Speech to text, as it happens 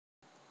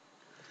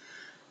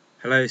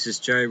Hello, this is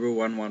Joe Rule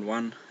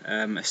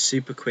 111. A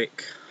super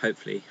quick,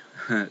 hopefully,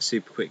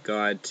 super quick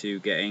guide to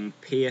getting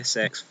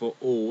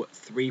psx4all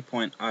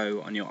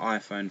 3.0 on your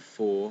iPhone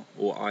 4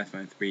 or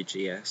iPhone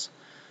 3GS.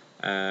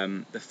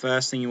 The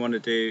first thing you want to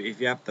do,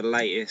 if you have the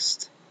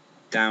latest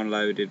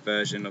downloaded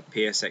version of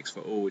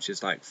psx4all, which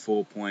is like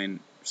 4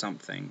 point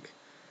something,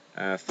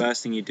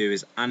 first thing you do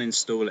is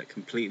uninstall it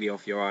completely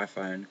off your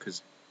iPhone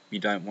because you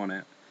don't want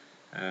it.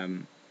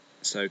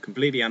 So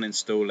completely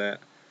uninstall it.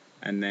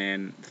 And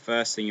then the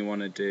first thing you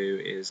want to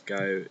do is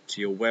go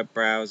to your web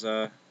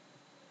browser,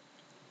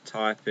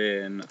 type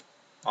in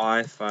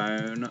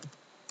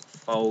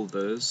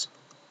iphonefolders,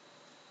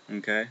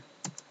 okay?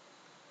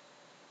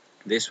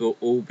 This will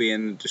all be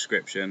in the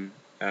description,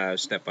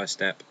 step by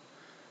step,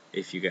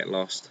 if you get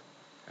lost.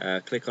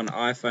 Click on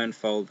iPhone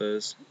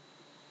folders,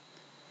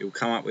 it will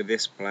come up with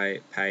this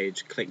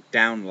page, click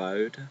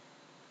download,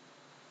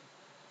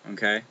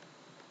 okay?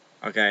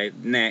 Okay,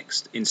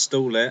 next,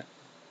 install it,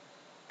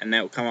 and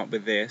that will come up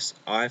with this,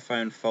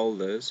 iPhone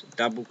folders,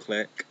 double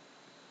click,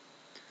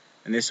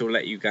 and this will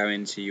let you go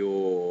into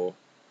your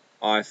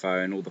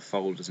iPhone, all the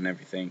folders and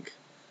everything.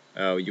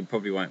 You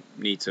probably won't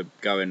need to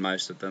go in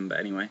most of them, but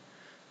anyway.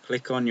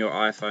 Click on your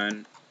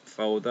iPhone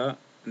folder,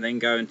 and then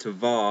go into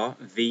var,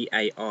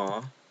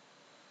 V-A-R.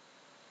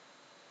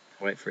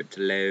 Wait for it to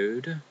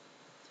load.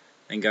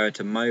 Then go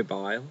to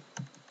mobile.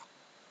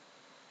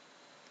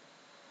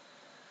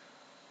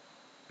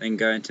 Then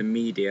go into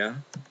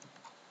media.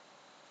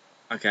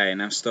 Okay,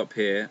 now stop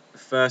here. The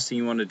first thing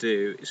you want to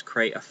do is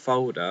create a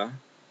folder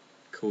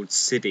called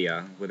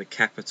Cydia with a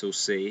capital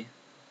C.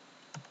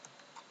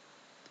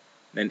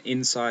 Then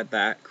inside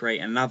that,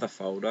 create another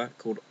folder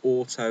called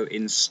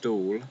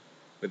AutoInstall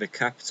with a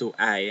capital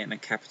A and a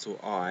capital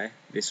I.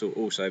 This will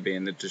also be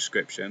in the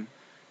description.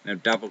 Now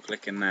double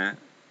click in that.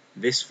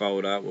 This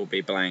folder will be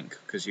blank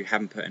because you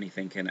haven't put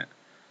anything in it.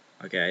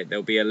 Okay,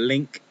 there'll be a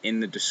link in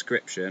the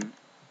description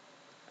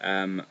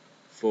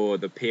for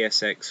the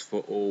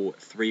psx4all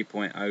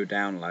 3.0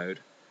 download.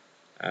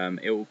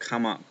 It will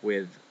come up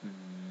with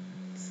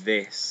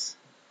this.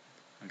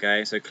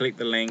 Okay, so click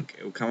the link,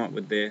 it will come up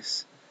with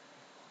this.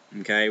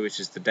 Okay, which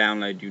is the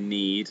download you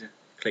need.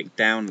 Click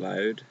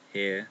download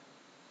here.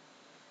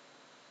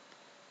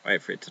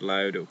 Wait for it to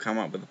load, it will come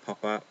up with a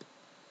pop-up.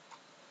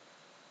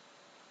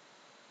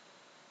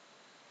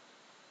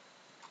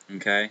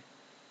 Okay,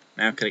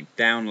 now click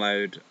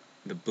download,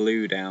 the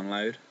blue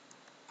download.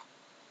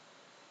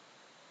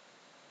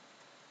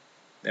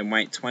 Then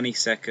wait 20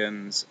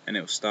 seconds and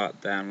it will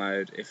start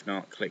download. If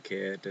not, click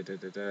here. But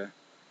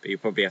you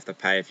probably have to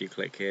pay if you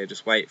click here.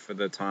 Just wait for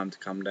the time to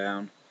come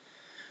down.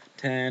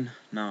 10,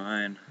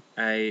 9,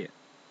 8,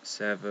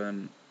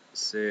 7,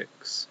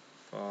 6,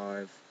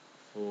 5,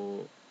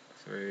 4,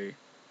 3,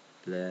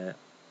 blah,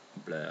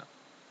 blah.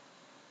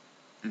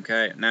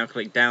 Okay, now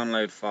click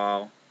download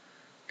file.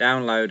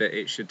 Download it,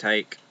 it should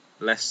take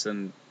less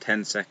than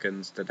 10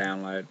 seconds to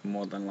download,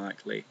 more than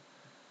likely.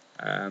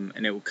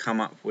 And it will come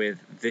up with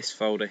this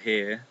folder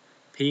here,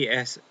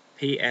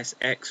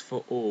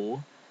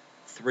 psx4all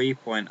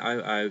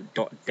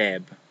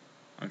 3.00.deb.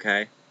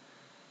 Okay,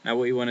 now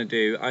what you want to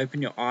do,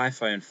 open your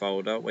iPhone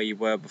folder where you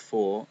were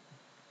before.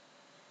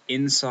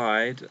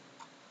 Inside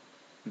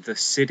the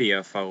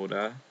Cydia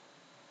folder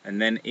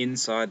and then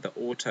inside the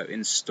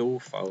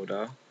AutoInstall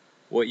folder,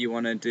 what you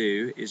want to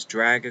do is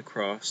drag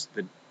across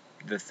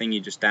the thing you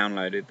just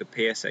downloaded, the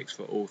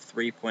psx4all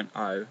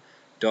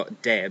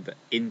 3.0.deb,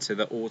 into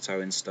the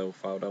AutoInstall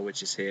folder,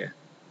 which is here.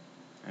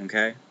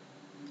 Okay,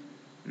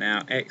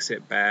 now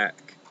exit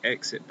back,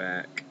 exit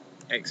back,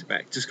 exit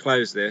back, just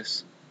close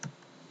this.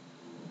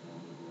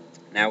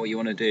 Now what you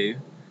want to do,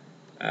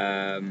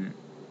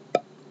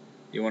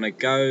 you want to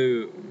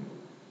go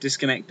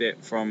disconnect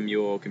it from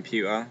your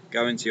computer,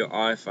 go into your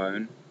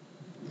iPhone,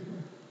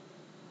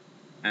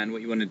 and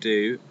what you want to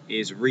do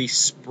is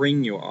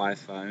respring your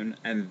iPhone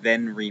and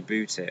then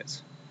reboot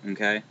it.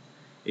 Okay,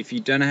 if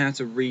you don't know how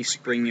to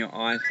respring your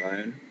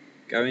iPhone,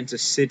 go into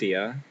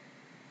Cydia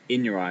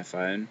in your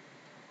iPhone,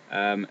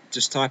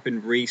 just type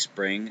in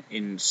respring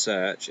in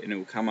search and it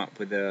will come up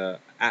with an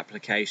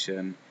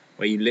application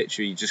where you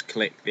literally just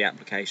click the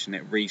application,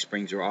 it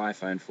resprings your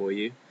iPhone for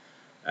you.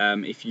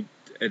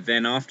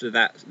 Then after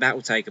that, that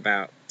will take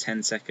about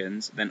 10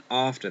 seconds. Then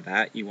after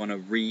that, you want to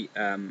reboot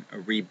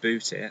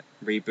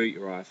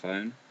your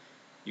iPhone.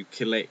 You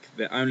click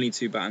the only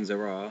two buttons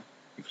there are.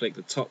 You click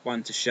the top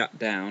one to shut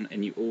down,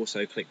 and you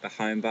also click the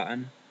home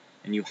button,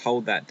 and you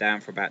hold that down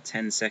for about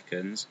 10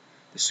 seconds.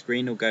 The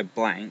screen will go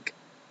blank,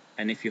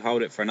 and if you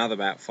hold it for another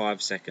about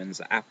 5 seconds,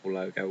 the Apple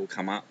logo will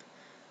come up.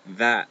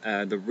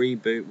 The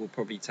reboot will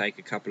probably take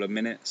a couple of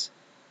minutes,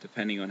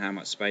 depending on how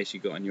much space you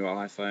got on your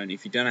iPhone.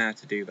 If you don't know how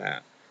to do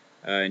that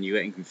and you're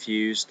getting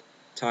confused,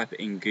 type it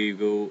in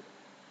Google,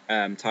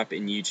 type it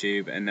in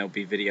YouTube, and there'll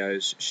be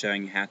videos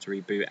showing you how to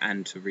reboot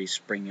and to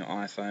respring your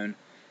iPhone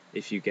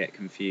if you get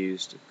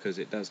confused, because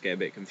it does get a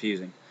bit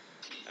confusing.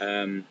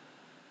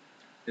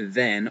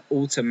 Then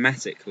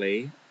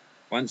automatically,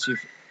 once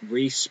you've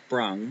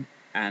resprung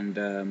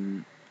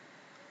and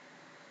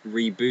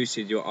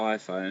rebooted your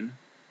iPhone,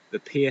 the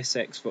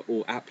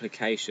psx4all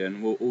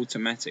application will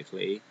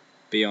automatically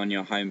be on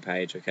your home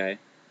page, okay?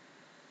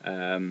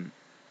 And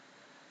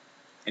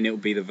it will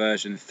be the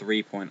version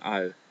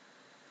 3.0.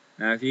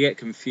 Now, if you get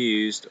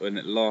confused or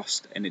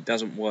lost and it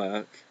doesn't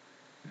work,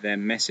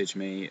 then message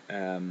me.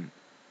 But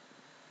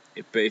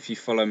if you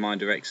follow my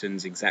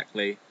directions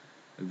exactly,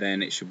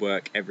 then it should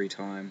work every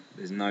time.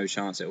 There's no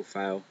chance it will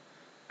fail,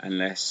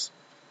 unless,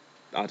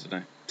 I don't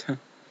know.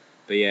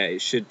 But yeah,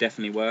 it should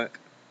definitely work.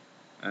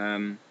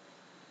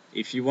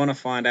 If you want to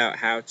find out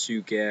how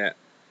to get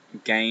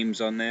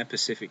games on there,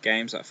 specific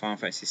games like Final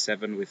Fantasy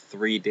VII with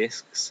 3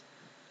 discs,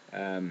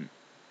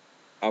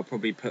 I'll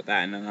probably put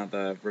that in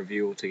another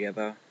review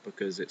altogether,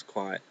 because it's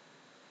quite,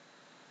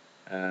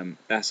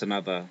 that's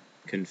another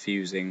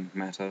confusing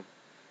matter,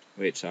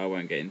 which I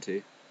won't get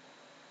into.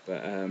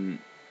 But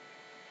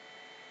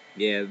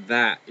yeah,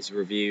 that is a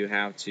review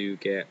how to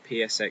get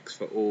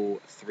psx4all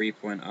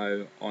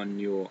 3.0 on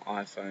your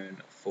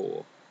iPhone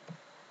 4.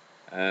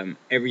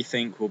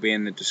 Everything will be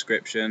in the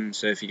description,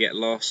 so if you get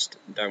lost,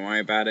 don't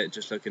worry about it,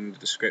 just look in the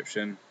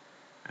description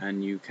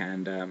and you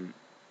can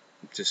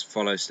just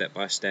follow step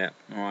by step.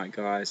 Alright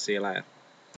guys, see you later.